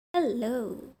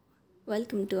Hello,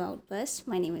 welcome to Outburst.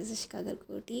 My name is Ishika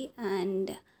Garkoti,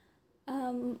 and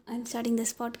I'm starting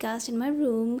this podcast in my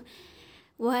room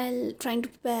while trying to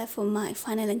prepare for my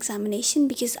final examination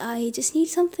because I just need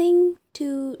something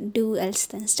to do else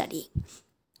than study.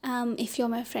 If you're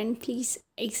my friend, please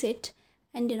exit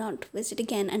and do not visit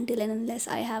again until and unless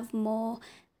I have more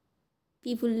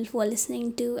people who are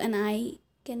listening to and I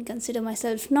can consider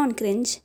myself non cringe.